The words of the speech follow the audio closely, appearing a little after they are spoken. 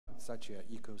such an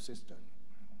ecosystem.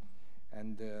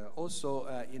 And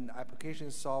also in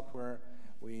application software,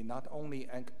 we not only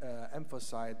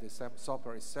emphasize the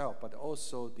software itself, but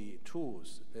also the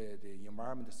tools, the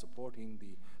environment supporting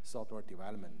the software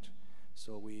development.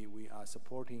 So we are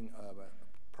supporting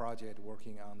a project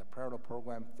working on the parallel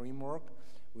program framework,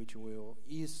 which will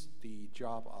ease the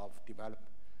job of develop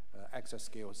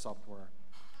Exascale software.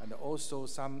 And also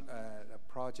some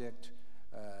project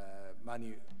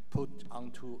money put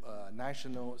onto a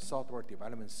national software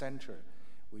development center,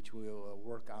 which will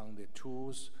work on the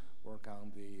tools, work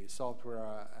on the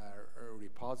software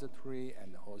repository,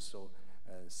 and also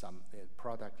some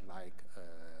product-like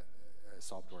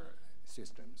software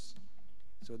systems.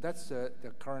 So that's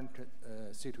the current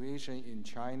situation in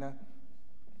China.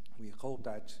 We hope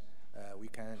that we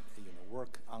can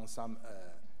work on some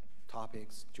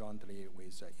topics jointly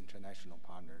with international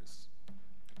partners.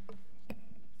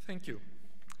 Thank you.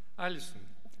 Alison,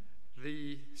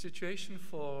 the situation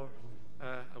for,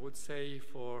 I would say,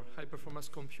 for high-performance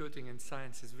computing and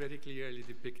science is very clearly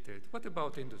depicted. What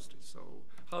about industry? So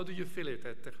how do you feel it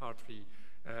at the Hartree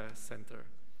Center?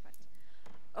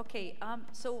 Okay,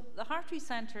 so the Hartree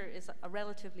Center is a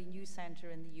relatively new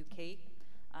center in the UK.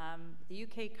 The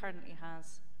UK currently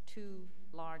has 2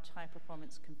 large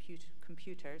high-performance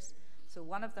computers, so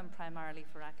one of them primarily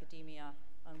for academia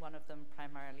and one of them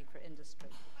primarily for industry.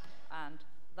 And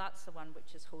that's the one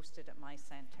which is hosted at my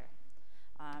center.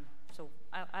 So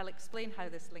I'll explain how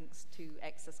this links to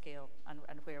Exascale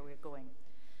and where we're going.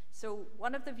 So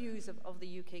one of the views of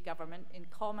the UK government, in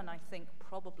common I think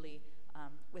probably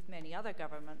with many other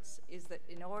governments, is that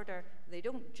in order, they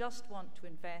don't just want to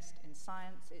invest in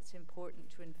science, it's important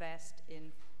to invest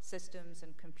in systems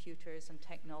and computers and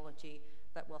technology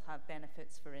that will have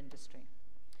benefits for industry.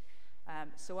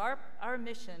 So our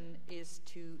mission is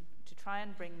to try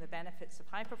and bring the benefits of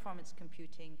high-performance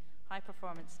computing,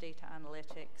 high-performance data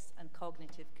analytics, and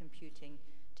cognitive computing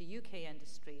to UK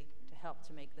industry to help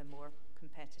to make them more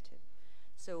competitive.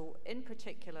 So in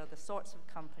particular, the sorts of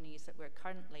companies that we're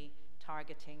currently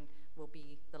targeting will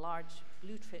be the large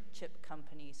blue chip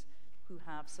companies who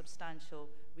have substantial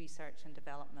research and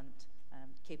development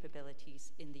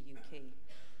capabilities in the UK.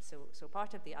 So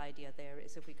part of the idea there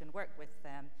is if we can work with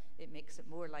them, it makes it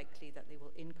more likely that they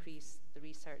will increase the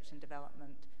research and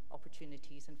development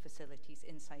opportunities and facilities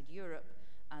inside Europe,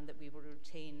 and that we will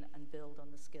retain and build on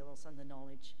the skills and the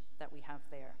knowledge that we have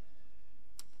there.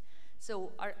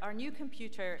 So our new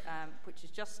computer, which is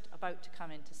just about to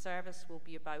come into service, will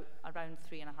be around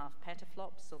 3.5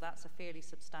 petaflops, so that's a fairly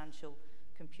substantial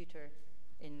computer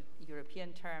in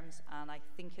European terms, and I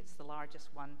think it's the largest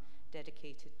one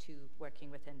dedicated to working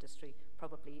with industry,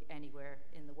 probably anywhere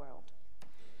in the world.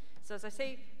 So as I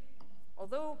say,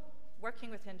 although working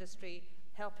with industry,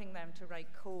 helping them to write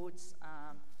codes,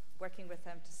 working with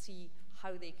them to see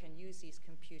how they can use these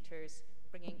computers,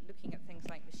 looking at things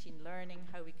like machine learning,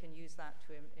 how we can use that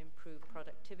to improve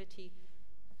productivity,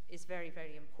 is very,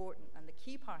 very important. And the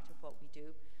key part of what we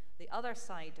do, the other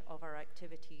side of our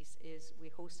activities, is we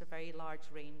host a very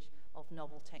large range of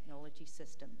novel technology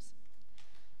systems.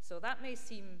 So that may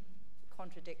seem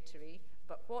contradictory,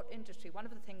 but one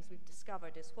of the things we've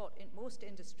discovered is most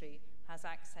industry has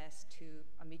access to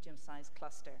a medium-sized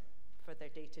cluster for their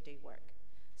day-to-day work.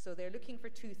 So they're looking for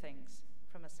 2 things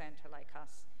from a center like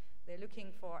us. They're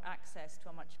looking for access to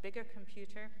a much bigger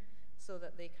computer so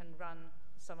that they can run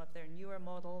some of their newer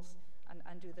models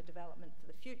and do the development for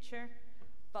the future,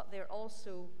 but they're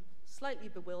also slightly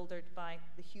bewildered by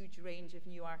the huge range of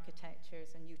new architectures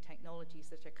and new technologies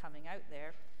that are coming out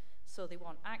there. So they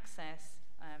want access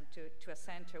to a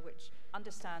center which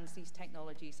understands these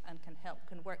technologies and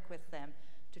can work with them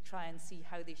to try and see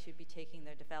how they should be taking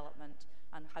their development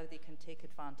and how they can take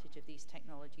advantage of these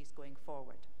technologies going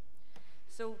forward.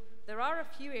 So there are a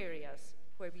few areas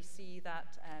where we see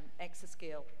that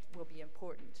Exascale will be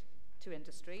important to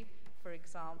industry. For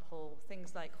example,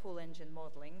 things like whole engine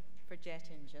modeling for jet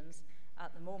engines.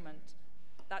 At the moment,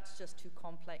 that's just too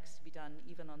complex to be done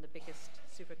even on the biggest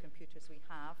supercomputers we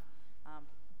have.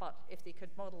 But if they could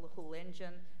model the whole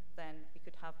engine, then we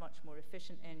could have much more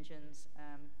efficient engines,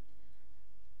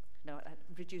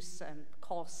 reduce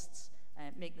costs,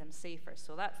 make them safer.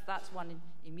 So that's one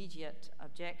immediate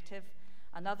objective.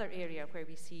 Another area where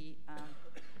we see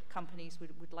companies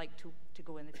would like to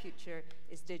go in the future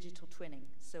is digital twinning.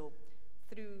 So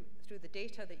through the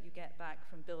data that you get back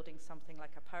from building something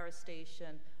like a power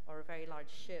station or a very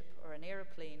large ship or an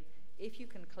airplane, if you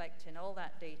can collect in all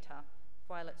that data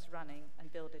while it's running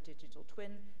and build a digital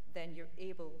twin, then you're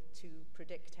able to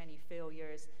predict any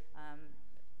failures,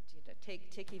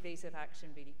 take evasive action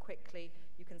really quickly.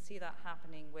 You can see that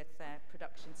happening with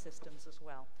production systems as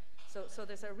well. So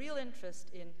there's a real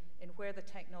interest in where the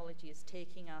technology is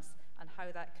taking us and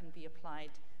how that can be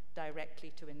applied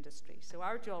directly to industry. So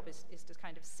our job is to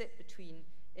kind of sit between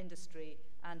industry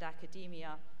and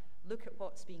academia, look at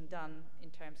what's being done in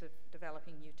terms of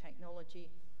developing new technology,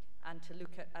 and to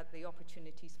look at the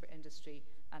opportunities for industry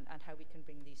and how we can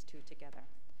bring these two together.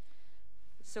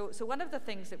 So one of the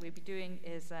things that we'll be doing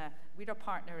is we're a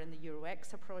partner in the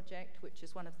EuroExa project, which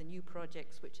is one of the new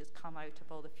projects which has come out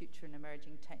of all the future and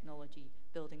emerging technology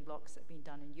building blocks that have been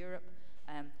done in Europe.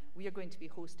 We are going to be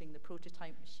hosting the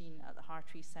prototype machine at the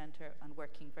Hartree Centre and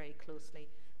working very closely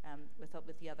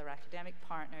with the other academic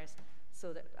partners,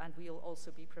 and we'll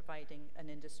also be providing an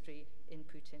industry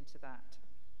input into that.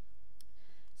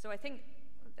 So I think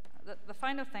the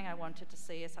final thing I wanted to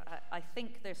say is I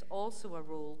think there's also a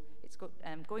role,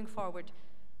 going forward,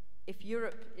 if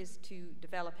Europe is to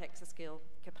develop exascale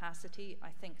capacity, I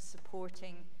think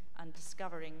supporting and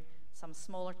discovering some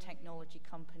smaller technology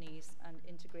companies and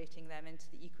integrating them into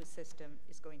the ecosystem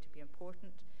is going to be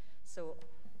important. So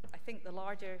I think the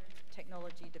larger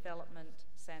technology development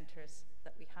centers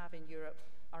that we have in Europe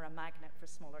are a magnet for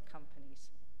smaller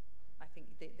companies. I think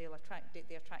they attract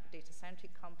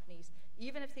data-centric companies,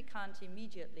 even if they can't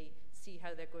immediately see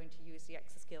how they're going to use the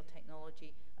exascale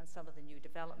technology and some of the new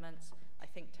developments. I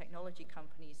think technology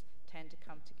companies tend to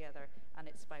come together, and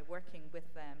it's by working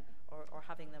with them or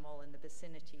having them all in the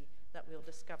vicinity that we'll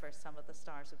discover some of the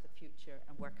stars of the future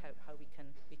and work out how we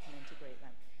can integrate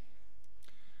them.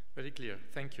 Very clear,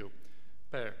 thank you.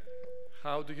 Per,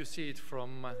 how do you see it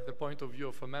from the point of view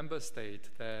of a member state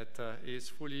that is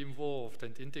fully involved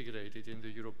and integrated in the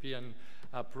European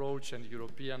approach and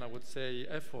European, I would say,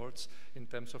 efforts in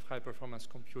terms of high-performance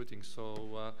computing?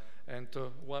 So,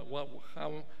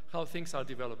 how things are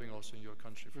developing also in your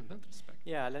country from that respect?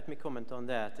 Yeah, let me comment on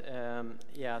that.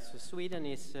 Yeah, so Sweden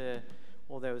is,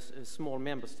 although a small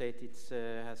member state, it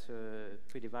has a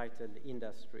pretty vital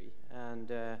industry. And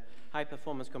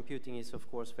high-performance computing is, of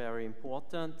course, very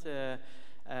important,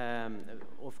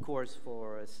 of course,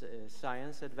 for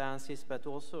science advances, but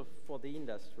also for the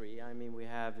industry. I mean, we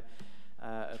have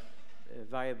a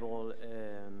viable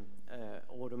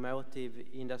automotive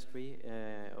industry,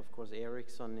 of course,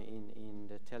 Ericsson in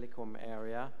the telecom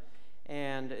area.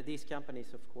 And these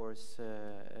companies, of course,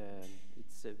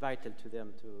 it's vital to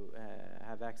them to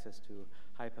have access to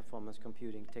high-performance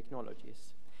computing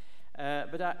technologies.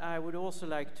 But I would also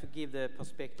like to give the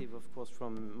perspective, of course,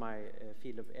 from my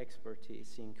field of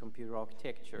expertise in computer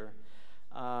architecture.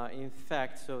 In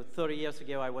fact, so 30 years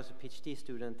ago, I was a PhD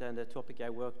student, and the topic I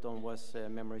worked on was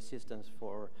memory systems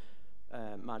for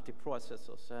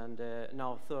multiprocessors. And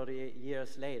now, 30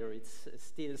 years later, it's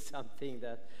still something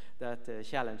that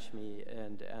challenged me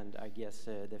and I guess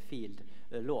the field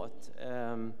a lot.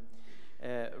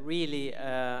 Really,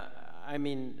 I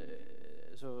mean,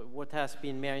 so what has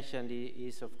been mentioned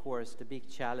is, of course, the big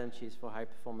challenges for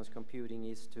high-performance computing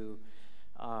is to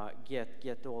get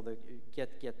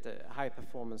the high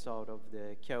performance out of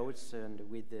the codes, and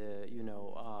with the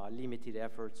limited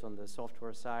efforts on the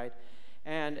software side.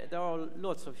 And there are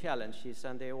lots of challenges,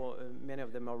 and many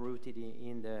of them are rooted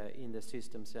in the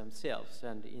systems themselves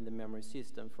and in the memory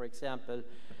system. For example,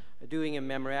 doing a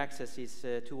memory access is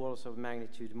 2 orders of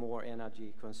magnitude more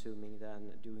energy consuming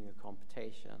than doing a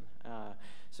computation.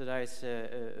 So there is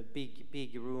a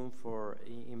big room for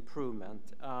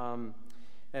improvement.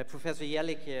 Professor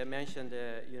Yelick mentioned,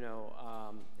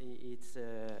 it's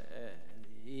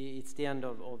the end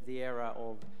of the era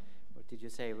of, what did you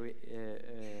say,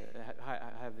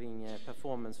 having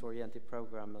performance-oriented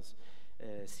programmers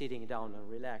sitting down and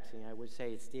relaxing. I would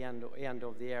say it's the end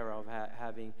of the era of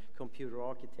having computer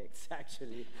architects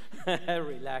actually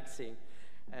relaxing.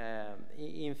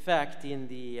 In fact, in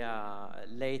the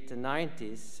late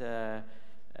 90s,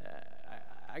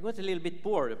 I got a little bit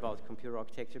bored about computer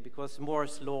architecture because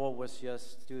Moore's law was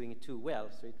just doing it too well,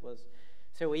 so it was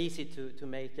so easy to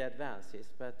make advances.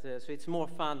 But so it's more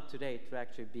fun today to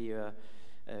actually be a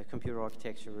computer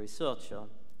architecture researcher.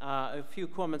 A few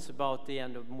comments about the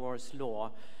end of Moore's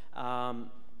law.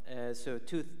 So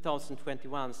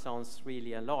 2021 sounds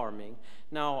really alarming.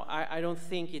 Now, I don't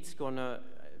think it's going to,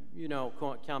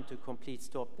 come to a complete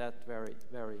stop that very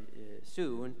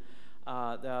soon.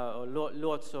 There are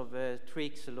lots of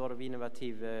tricks, a lot of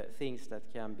innovative things that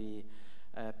can be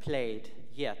played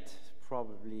yet,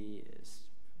 probably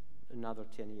another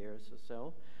 10 years or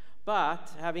so. But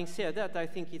having said that, I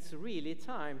think it's really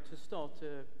time to start,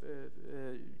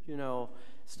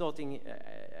 starting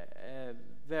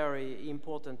very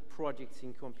important projects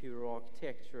in computer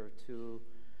architecture to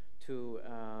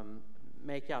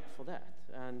make up for that.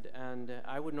 And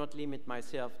I would not limit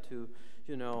myself to,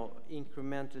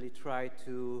 incrementally try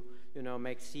to,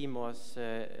 make CMOS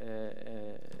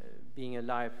being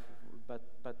alive,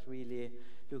 but really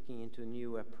looking into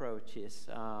new approaches.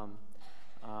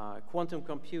 Quantum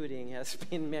computing has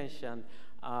been mentioned.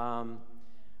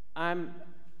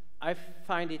 I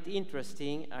find it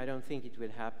interesting. I don't think it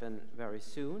will happen very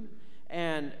soon.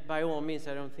 And by all means,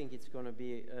 I don't think it's going to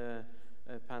be a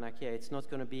panacea. It's not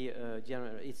going to be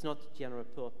it's not general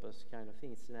purpose kind of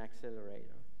thing. It's an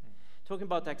accelerator. Talking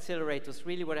about accelerators,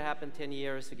 really what happened 10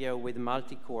 years ago with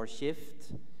multi-core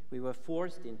shift, we were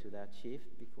forced into that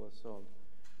shift because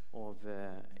of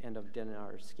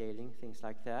end-of-linear scaling, things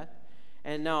like that.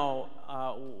 And now,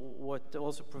 what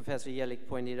also Professor Yelick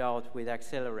pointed out with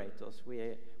accelerators,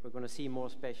 we're going to see more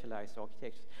specialized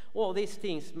architectures. All these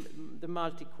things, the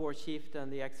multi-core shift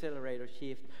and the accelerator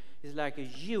shift, is like a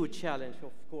huge challenge,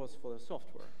 of course, for the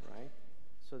software, right?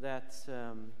 So that's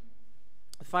the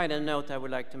final note I would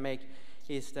like to make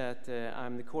is that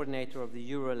I'm the coordinator of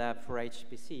the Eurolab for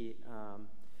HPC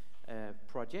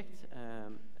project.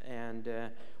 And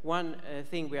one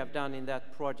thing we have done in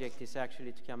that project is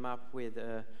actually to come up with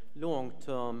a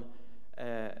long-term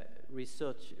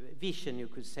research vision, you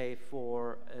could say,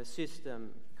 for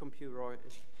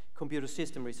computer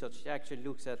system research. It actually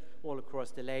looks at all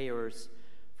across the layers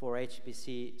for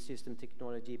HPC system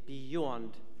technology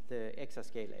beyond the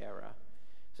Exascale era.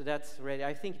 So that's ready.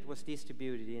 I think it was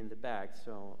distributed in the bag,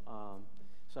 so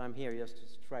I'm here just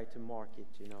to try to market,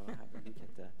 have a look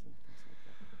at that.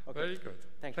 Okay. Very good.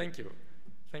 Thank you.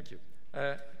 Thank you.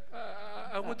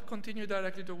 I would continue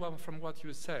directly from what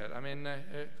you said. I mean,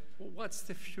 what's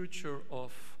the future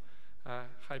of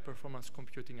high-performance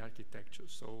computing architecture?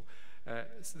 So,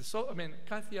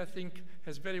 Kathy, I think,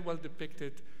 has very well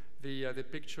depicted the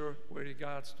picture with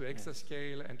regards to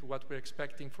Exascale and what we're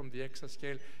expecting from the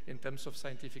Exascale in terms of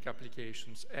scientific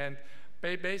applications. And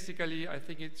basically, I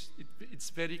think it's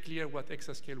very clear what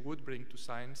Exascale would bring to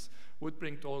science, would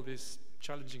bring to all these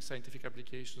challenging scientific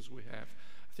applications we have.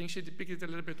 I think she depicted a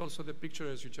little bit also the picture,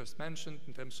 as you just mentioned,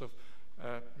 in terms of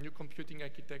new computing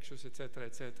architectures, et cetera,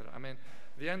 et cetera. I mean,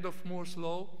 the end of Moore's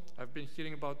law, I've been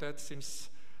hearing about that since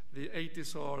the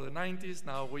 80s or the 90s.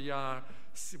 Now we are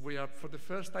for the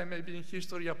first time maybe in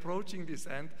history approaching this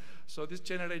end. So this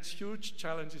generates huge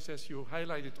challenges, as you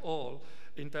highlighted all,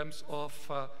 in terms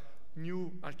of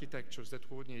new architectures that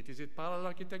we would need. Is it parallel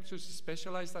architectures,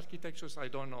 specialized architectures? I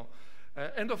don't know.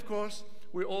 And of course,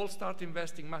 we all start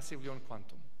investing massively on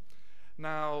quantum.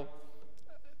 Now,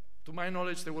 to my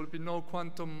knowledge, there will be no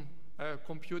quantum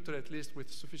computer, at least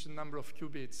with sufficient number of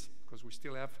qubits, because we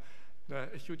still have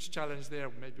a huge challenge there.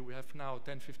 Maybe we have now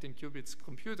 10, 15 qubits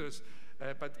computers,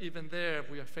 but even there,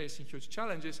 we are facing huge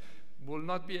challenges. We'll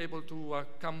not be able to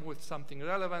come with something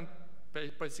relevant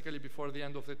basically before the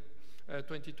end of the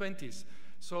 2020s.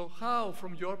 So how,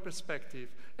 from your perspective,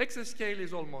 Exascale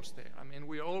is almost there. I mean,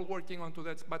 we are all working onto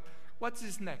that, but what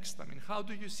is next? I mean, how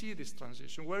do you see this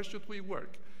transition? Where should we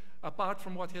work, apart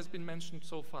from what has been mentioned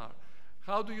so far?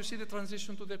 How do you see the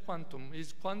transition to the quantum?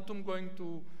 Is quantum going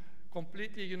to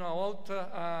completely,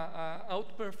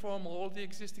 outperform all the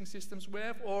existing systems we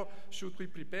have, or should we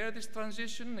prepare this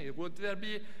transition? Would there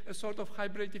be a sort of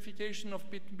hybridification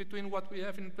between what we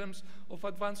have in terms of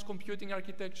advanced computing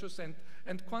architectures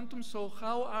and quantum? So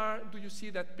how do you see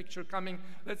that picture coming,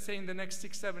 let's say, in the next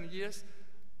 6-7 years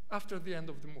after the end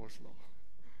of the Moore's law?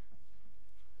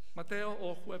 Matteo,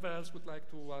 or whoever else would like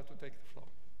to take the floor.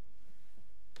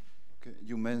 Okay,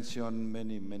 you mentioned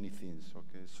many things,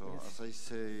 okay? So yes. As I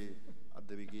say at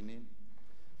the beginning,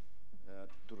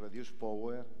 to reduce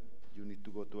power, you need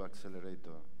to go to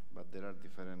accelerator, but there are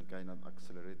different kind of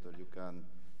accelerator you can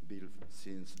build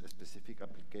since a specific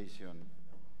application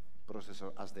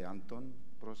processor as the Anton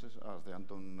processor, as the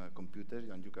Anton computer,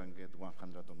 and you can get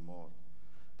 100 or more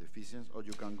the efficiency, or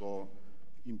you can go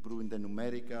improving the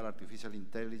numerical, artificial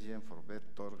intelligence for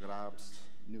vector, graphs,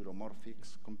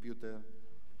 neuromorphics, computer,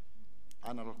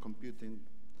 analog computing.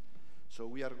 So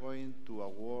we are going to a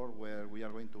world where we are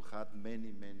going to have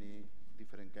many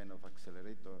different kind of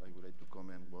accelerator. I would like to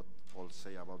comment what Paul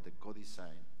say about the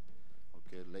co-design,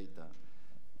 okay, later.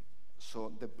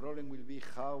 So the problem will be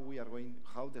how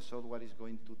the software is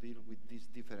going to deal with this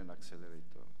different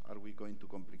accelerator. Are we going to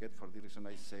complicate? For the reason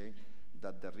I say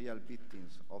that the real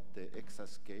victims of the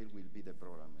Exascale will be the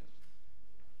programmers.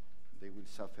 They will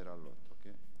suffer a lot,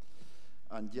 okay?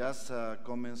 And just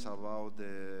comments about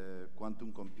the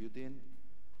quantum computing.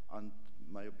 And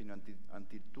my opinion,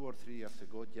 until 2 or 3 years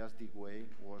ago, just Digway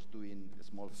was doing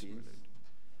small things.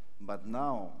 But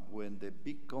now, when the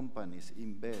big companies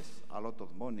invest a lot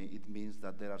of money, it means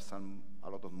that there are a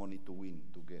lot of money to win,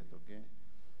 to get, okay?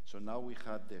 So now we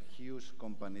have the huge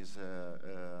companies,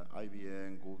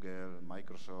 IBM, Google,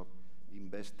 Microsoft,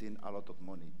 investing a lot of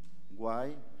money.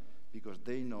 Why? Because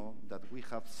they know that we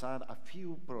have a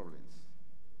few problems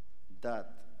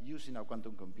that using a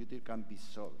quantum computer can be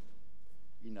solved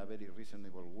in a very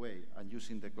reasonable way, and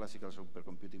using the classical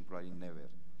supercomputing probably never.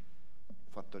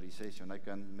 Factorization, I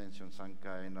can mention some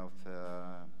kind of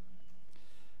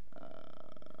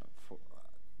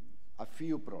a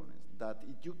few problems that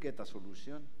if you get a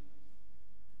solution,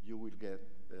 you will get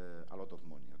a lot of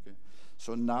money, okay?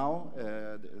 So now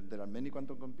there are many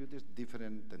quantum computers,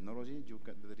 different technology.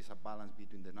 There is a balance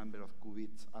between the number of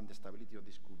qubits and the stability of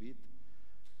this qubit.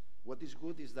 What is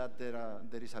good is that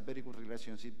there is a very good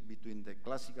relationship between the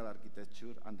classical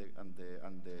architecture and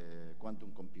the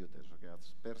quantum computers, okay?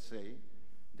 As per se,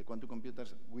 the quantum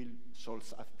computers will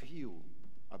solve a few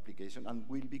applications and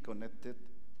will be connected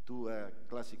to a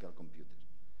classical computer.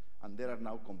 And there are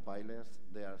now compilers,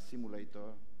 there are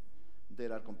simulators,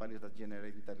 there are compilers that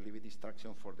generate interleaved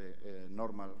instruction for the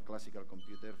normal classical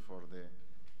computer, for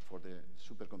the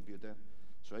supercomputer.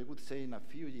 So I would say in a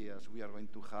few years we are going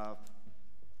to have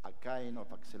a kind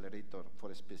of accelerator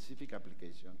for a specific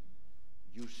application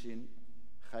using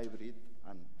hybrid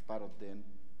and part of them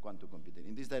quantum computing.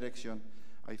 In this direction,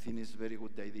 I think it's a very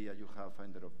good idea you have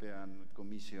in the European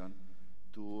Commission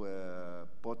to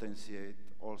potentiate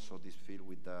also this field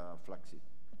with the flagship.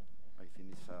 I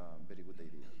think it's a very good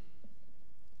idea.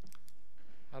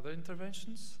 Other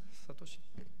interventions? Satoshi?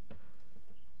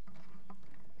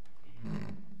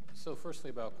 So firstly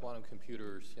about quantum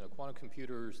computers, quantum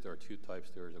computers, there are two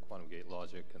types. There's a quantum gate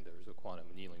logic and there's a quantum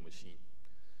annealing machine.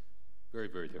 Very,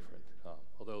 very different.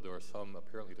 Although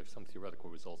apparently there's some theoretical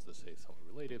results that say somewhat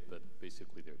related, but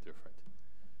basically they're different.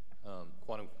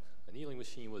 Quantum annealing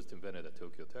machine was invented at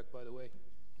Tokyo Tech, by the way,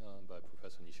 by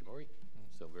Professor Nishimori.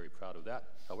 So I'm very proud of that.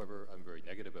 However, I'm very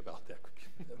negative about that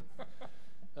computer.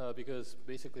 Because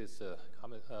basically it's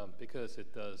because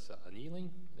it does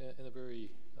annealing in a very,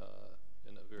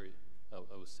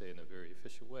 I would say in a very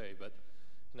efficient way. But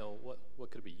what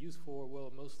could it be used for?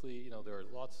 Well, mostly, there are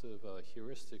lots of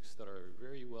heuristics that are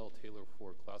very well tailored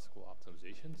for classical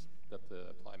optimizations that the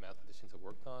applied mathematicians have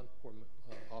worked on, or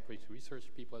operations research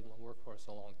people have worked for us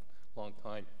a long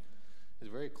time. It's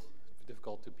very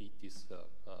difficult to beat these,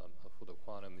 for the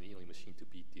quantum annealing machine to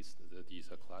beat these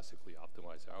classically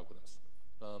optimized algorithms.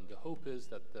 The hope is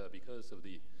that because of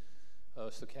the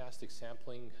stochastic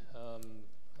sampling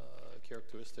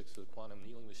characteristics of the quantum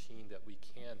annealing machine,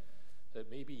 that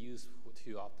may be used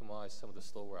to optimize some of the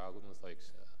slower algorithms like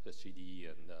SGD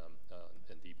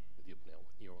and deep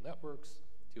neural networks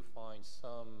to find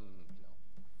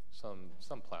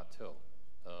some plateau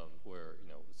where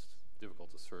it's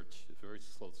difficult to search. It's very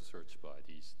slow to search by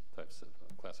these types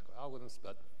of classical algorithms.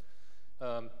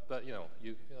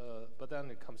 But then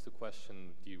it comes to the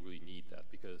question: do you really need that?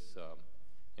 Because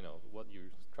what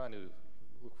you're trying to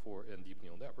look for in deep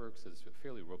neural networks is a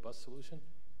fairly robust solution,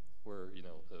 where when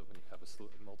you have a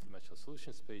multidimensional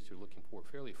solution space, you're looking for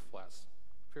fairly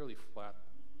flat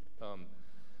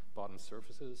bottom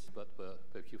surfaces. But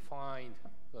if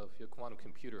your quantum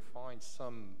computer finds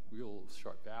some real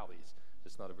sharp valleys,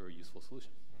 it's not a very useful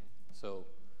solution. So,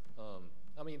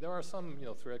 there are some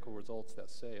theoretical results that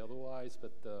say otherwise,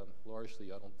 but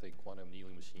largely I don't think quantum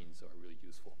annealing machines are really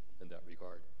useful in that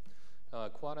regard.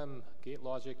 Quantum gate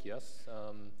logic, yes,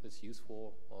 it's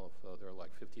useful. There are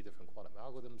like 50 different quantum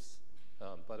algorithms.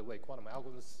 By the way, quantum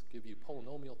algorithms give you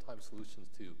polynomial time solutions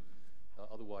to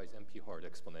otherwise NP-hard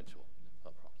exponential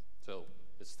problems. So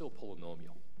it's still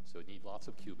polynomial. So you need lots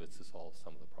of qubits to solve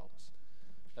some of the problems.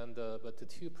 And but the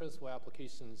two principal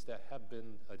applications that have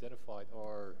been identified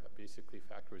are basically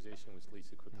factorization with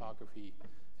lazy cryptography,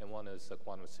 and one is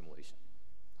quantum simulation.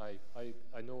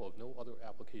 I know of no other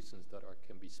applications that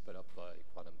can be sped up by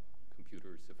quantum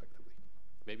computers effectively.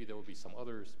 Maybe there will be some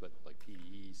others, but like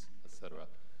PDEs, etc.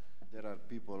 There are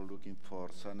people looking for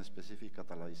some specific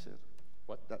catalyzer.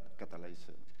 What? That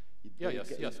catalyzer. Yes.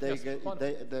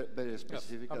 They're very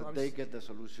specific. Yes, they get the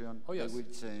solution. Oh, yes. They will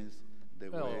change the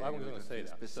way. No, I was going to say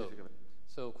that.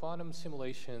 So quantum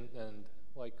simulation, and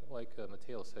like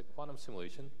Matteo said, quantum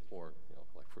simulation, or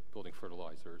like for building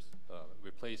fertilizers,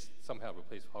 somehow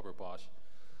replace Haber-Bosch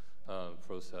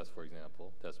process, for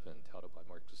example, that's been touted by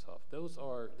Microsoft.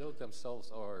 Those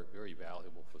themselves are very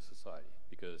valuable for society,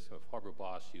 because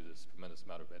Haber-Bosch uses a tremendous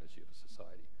amount of energy of a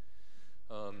society,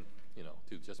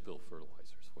 to just build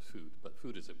fertilizers for food, but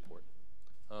food is important.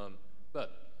 But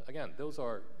again, those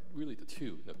are really the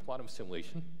two: the quantum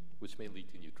simulation which may lead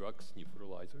to new drugs, new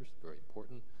fertilizers, very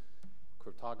important.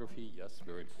 Cryptography, yes,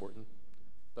 very important,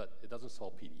 but it doesn't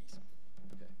solve PDEs.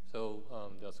 Okay, so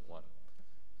that's one.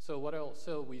 So what else?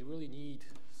 So we really need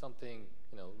something,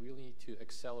 we really need to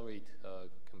accelerate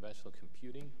conventional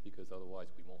computing, because otherwise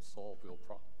we won't solve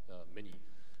many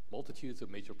multitudes of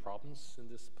major problems in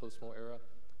this post-Moore era.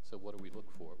 So what do we look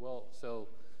for? Well, so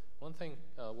one thing,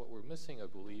 what we're missing, I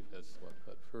believe, is what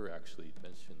Fer actually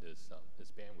mentioned, is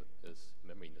bandwidth, is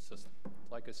memory in the system.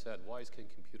 Like I said, why is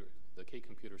the K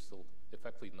computer still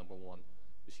effectively #1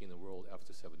 machine in the world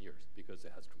after 7 years? Because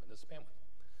it has tremendous bandwidth.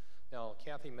 Now,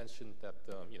 Kathy mentioned that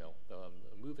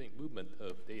movement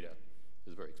of data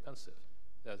is very expensive.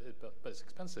 But it's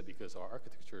expensive because our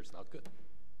architecture is not good.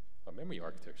 Our memory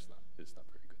architecture is not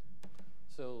very good.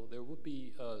 So there would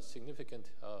be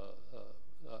significant,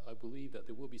 I believe that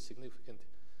there will be significant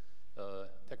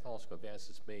technological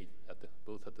advances made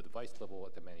both at the device level,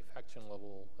 at the manufacturing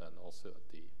level, and also at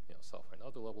the software and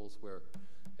other levels, where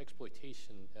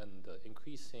exploitation and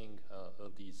increasing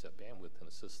of these bandwidth in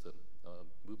the system,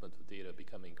 movement of data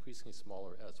becoming increasingly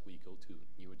smaller as we go to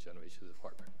newer generations of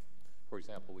hardware. For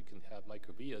example, we can have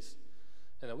microvias,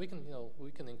 and we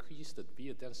can increase the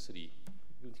via density.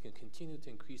 We can continue to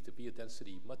increase the via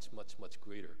density much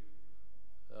greater,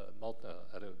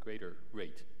 at a greater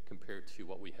rate compared to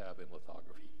what we have in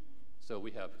lithography. So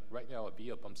we have, right now, our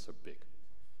via bumps are big.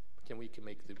 We can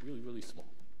make it really small.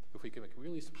 If we can make it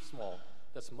really small,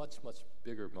 that's much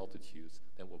bigger multitudes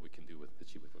than what we can do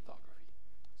achieve with lithography.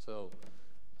 So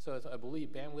I believe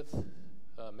bandwidth,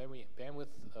 memory bandwidth,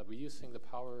 reducing the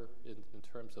power in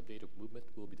terms of data movement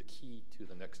will be the key to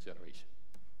the next generation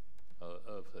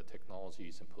of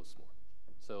technologies in post-Moore.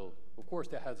 So of course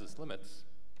that has its limits,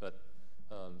 but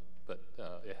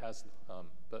it has.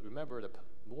 But remember, that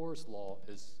Moore's law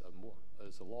is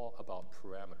a law about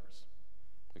parameters.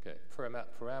 Okay,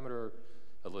 parameter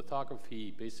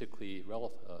lithography basically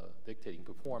dictating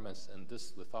performance, and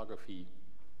this lithography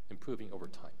improving over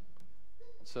time.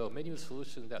 So many of the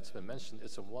solutions that's been mentioned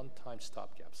is a one-time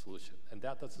stopgap solution, and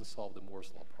that doesn't solve the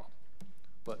Moore's law problem.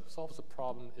 What solves the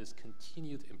problem is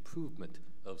continued improvement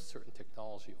of certain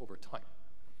technology over time.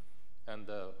 And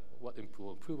what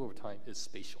will improve over time is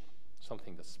spatial,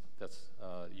 something that's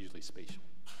usually spatial.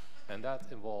 And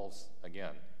that involves,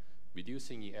 again,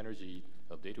 reducing the energy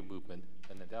of data movement,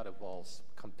 and then that involves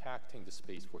compacting the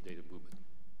space for data movement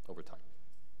over time.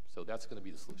 So that's going to be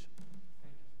the solution.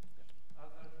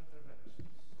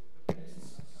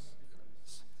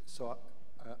 So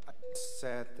I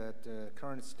said that the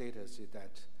current status is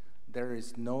that there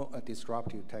is no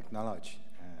disruptive technology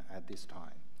at this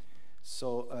time.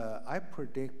 So I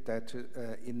predict that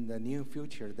in the near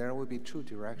future, there will be two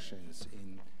directions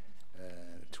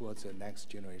towards the next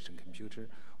generation computer.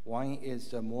 One is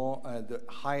the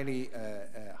highly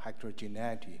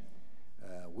heterogeneity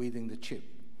within the chip,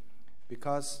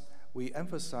 because we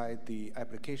emphasize the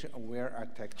application-aware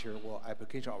architecture or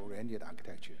application-oriented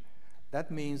architecture. That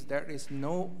means there is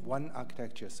no one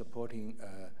architecture supporting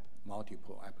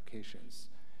multiple applications.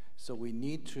 So we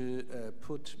need to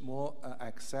put more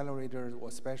accelerators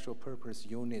or special purpose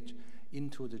unit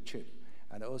into the chip.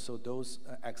 And also those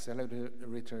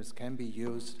accelerators can be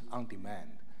used on demand.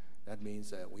 That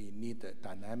means we need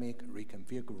dynamic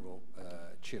reconfigurable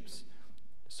chips,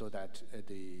 so that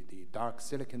the dark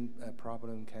silicon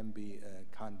problem can be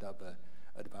kind of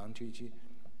advantage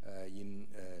in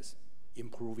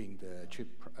improving the chip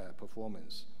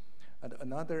performance. And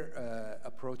another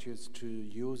approach is to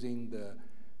using the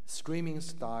streaming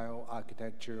style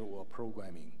architecture or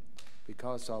programming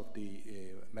because of the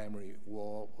memory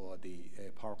wall or the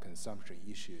power consumption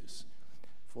issues.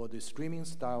 For the streaming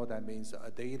style, that means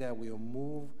data will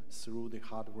move through the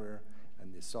hardware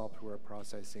and the software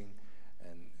processing,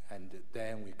 and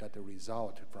then we got the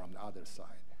result from the other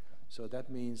side. So that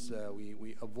means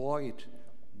we avoid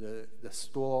the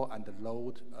store and the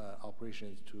load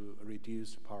operations to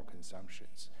reduce power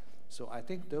consumptions. So I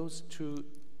think those two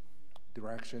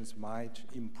directions might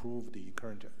improve the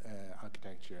current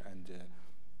architecture, and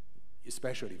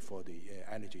especially for the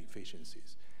energy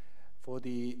efficiencies. For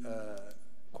the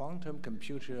quantum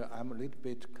computer, I'm a little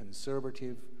bit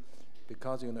conservative,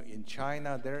 because in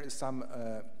China there is some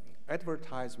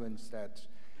advertisements that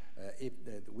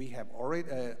we have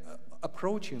already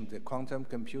approaching the quantum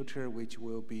computer, which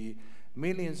will be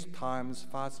millions times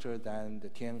faster than the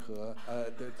Tianhe,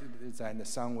 than the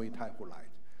Sunway Taihu light.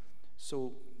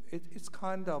 So it's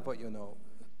kind of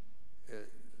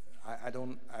I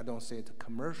don't say it's a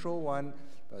commercial one,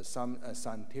 but some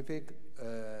scientific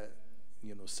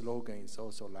slogan is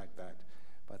also like that.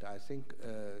 But I think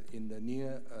in the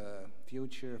near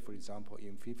future, for example,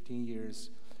 in 15 years,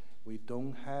 we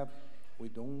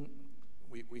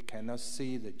cannot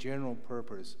see the general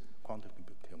purpose quantum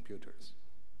computers.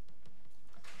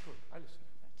 Good. Alison.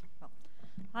 Well,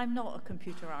 I'm not a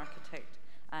computer architect,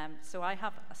 so I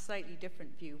have a slightly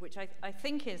different view, which I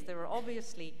think is there are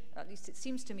obviously, at least it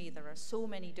seems to me, there are so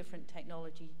many different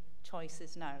technology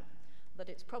choices now that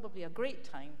it's probably a great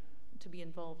time to be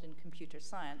involved in computer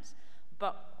science,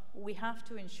 but we have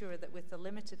to ensure that with the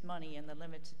limited money and the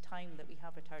limited time that we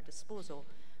have at our disposal,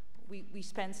 we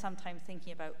spend some time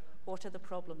thinking about what are the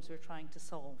problems we're trying to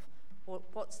solve,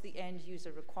 what's the end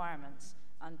user requirements,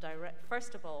 and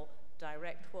first of all,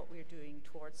 direct what we're doing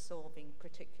towards solving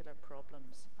particular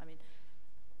problems. I mean,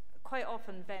 quite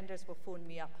often vendors will phone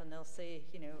me up and they'll say,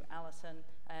 you know, Alison,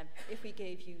 if we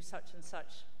gave you such and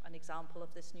such an example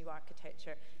of this new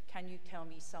architecture, can you tell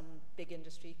me some big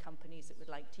industry companies that would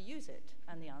like to use it?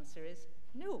 And the answer is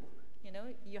no. You know,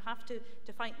 you have to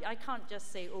define, I can't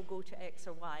just say, oh, go to X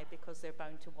or Y because they're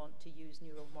bound to want to use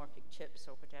neuromorphic chips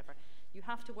or whatever. You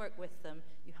have to work with them,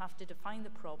 you have to define the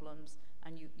problems,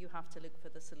 and you have to look for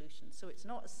the solutions. So it's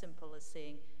not as simple as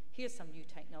saying, here's some new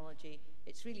technology,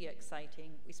 it's really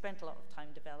exciting, we spent a lot of time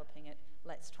developing it,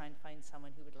 let's try and find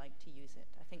someone who would like to use it.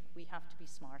 I think we have to be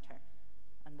smarter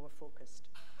and more focused.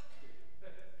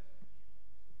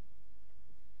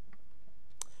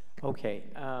 Okay.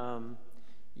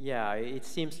 Yeah, it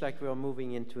seems like we are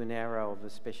moving into an era of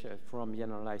from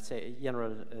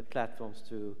general platforms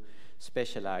to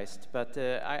specialized. But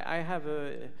I have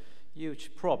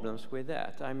huge problems with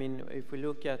that. I mean, if we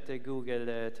look at the Google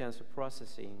tensor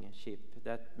processing chip,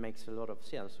 that makes a lot of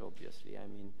sense, obviously. I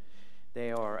mean,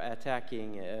 they are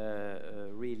attacking a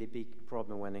really big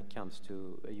problem when it comes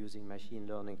to using machine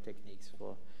learning techniques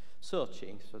for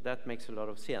searching. So that makes a lot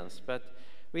of sense. But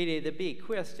really, the big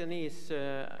question is,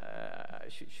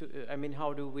 I mean,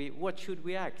 what should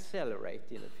we accelerate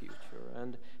in the future?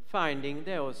 And finding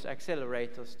those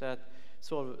accelerators that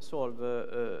solve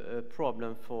a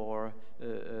problem for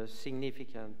a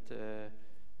significant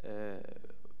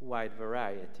wide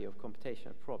variety of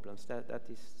computational problems, that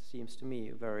seems to me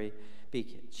a very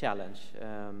big challenge.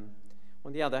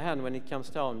 On the other hand, when it comes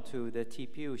down to the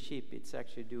TPU chip, it's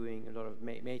actually doing a lot of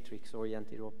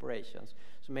matrix-oriented operations.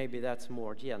 So maybe that's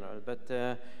more general. But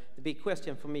the big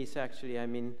question for me is actually, I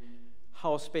mean,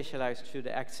 how specialized should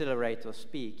the accelerators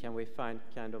be? Can we find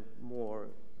kind of more,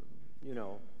 you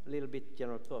know, a little bit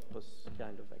general purpose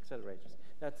kind of accelerators?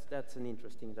 That's an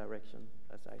interesting direction,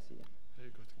 as I see it. Very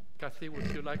good. Kathy, would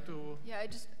you like to? Yeah,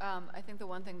 I think the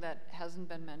one thing that hasn't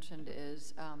been mentioned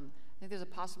is I think there's a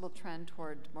possible trend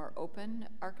toward more open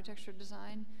architecture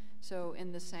design. So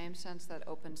in the same sense that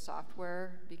open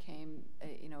software became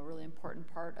a really important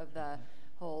part of the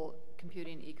whole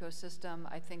computing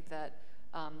ecosystem, I think that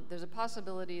there's a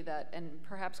possibility that, and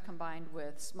perhaps combined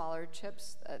with smaller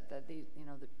chips, that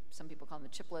some people call them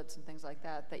the chiplets and things like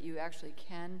that, that you actually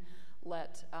can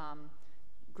let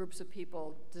groups of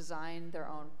people design their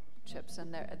own chips.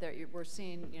 And we're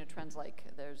seeing trends like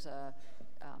there's a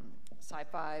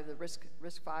Sci5, the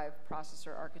RISC-V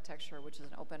processor architecture, which is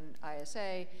an open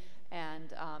ISA,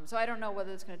 and so I don't know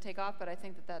whether it's going to take off, but I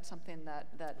think that that's something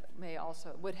that may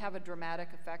also would have a dramatic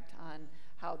effect on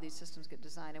how these systems get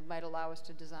designed. It might allow us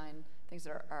to design things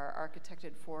that are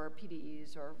architected for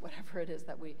PDEs or whatever it is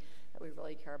that we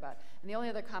really care about. And the only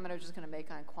other comment I was just going to make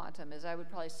on quantum is I would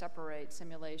probably separate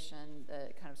simulation,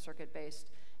 the kind of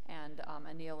circuit-based, and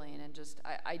annealing, and just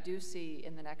I do see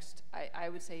in the next, I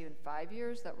would say even 5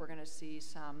 years, that we're going to see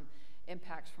some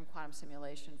impacts from quantum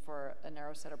simulation for a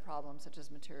narrow set of problems such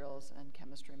as materials and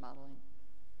chemistry modeling.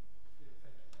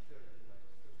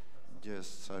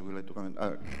 Yes, I would like to comment.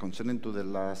 Concerning to the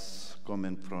last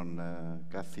comment from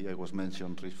Kathy, I was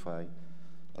mentioned RISC-V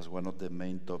as one of the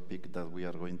main topics that we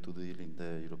are going to deal in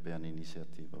the European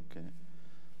initiative, okay?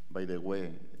 By the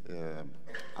way,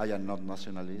 I am not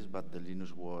nationalist, but the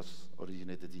Linux was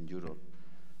originated in Europe,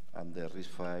 and the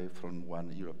RISC-V from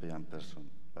one European person,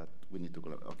 but we need to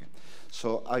collaborate. Okay.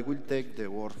 So I will take the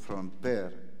word from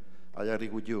Per. I agree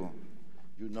with you.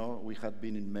 You know, we have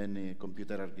been in many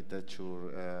computer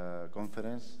architecture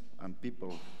conferences, and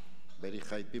people, very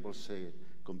high people say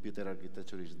computer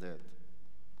architecture is dead.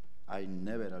 I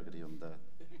never agree on that.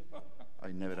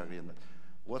 I never agree on that.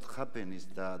 What happened is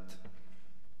that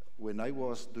when I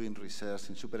was doing research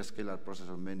in superscalar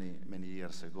processors many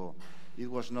years ago, it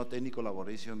was not any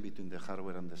collaboration between the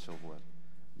hardware and the software.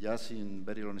 Just in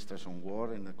very long instruction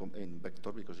word and in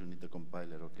vector, because you need the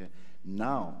compiler, okay?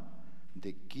 Now,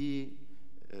 the key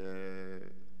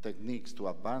techniques to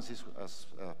advance is, as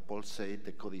Paul said,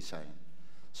 the co-design.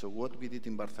 So what we did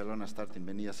in Barcelona starting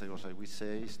many years ago, as we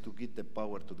say, is to give the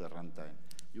power to the runtime.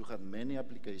 You have many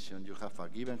applications, you have a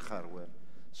given hardware,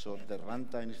 so the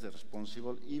runtime is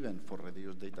responsible even for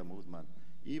reduced data movement,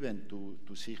 even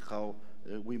to see how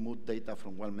we move data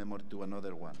from one memory to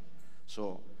another one.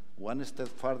 So one step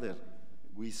further,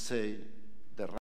 we say